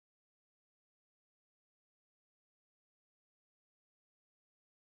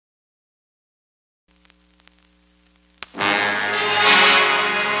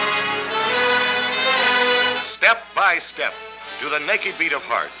by step, to the naked beat of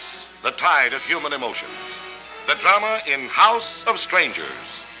hearts, the tide of human emotions, the drama in House of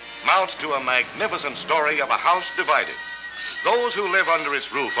Strangers mounts to a magnificent story of a house divided. Those who live under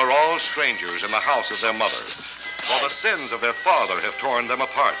its roof are all strangers in the house of their mother, for the sins of their father have torn them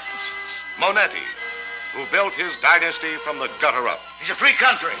apart. Monetti, who built his dynasty from the gutter up. It's a free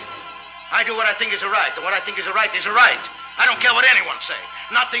country. I do what I think is right, and what I think is right is right. I don't care what anyone say.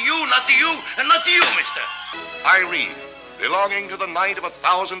 Not to you, not to you, and not to you, mister. Irene, belonging to the Night of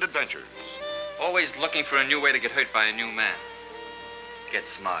 1,000 Adventures. Always looking for a new way to get hurt by a new man. Get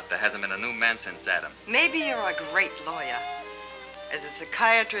smart. There hasn't been a new man since Adam. Maybe you're a great lawyer. As a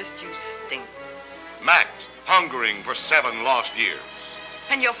psychiatrist, you stink. Max, hungering for 7 lost years.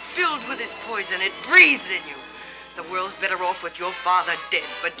 And you're filled with his poison. It breathes in you. The world's better off with your father dead,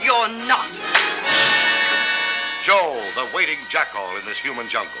 but you're not. Joel, the waiting jackal in this human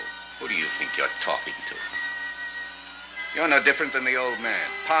jungle. Who do you think you're talking to? You're no different than the old man.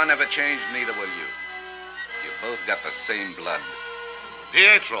 Pa never changed, neither will you. You both got the same blood.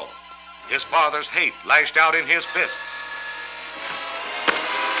 Pietro, his father's hate lashed out in his fists.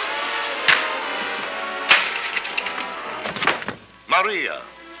 Maria,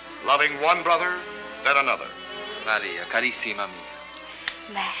 loving one brother, then another. Maria, carissima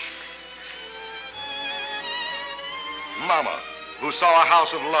mia. Max. Mama, who saw a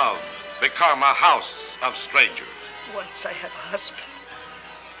house of love become a house of strangers. Once I had a husband.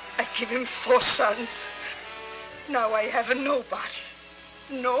 I gave him 4 sons. Now I have a nobody.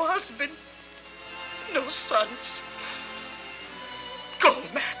 No husband. No sons. Go,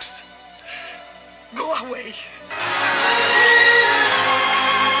 Max. Go away.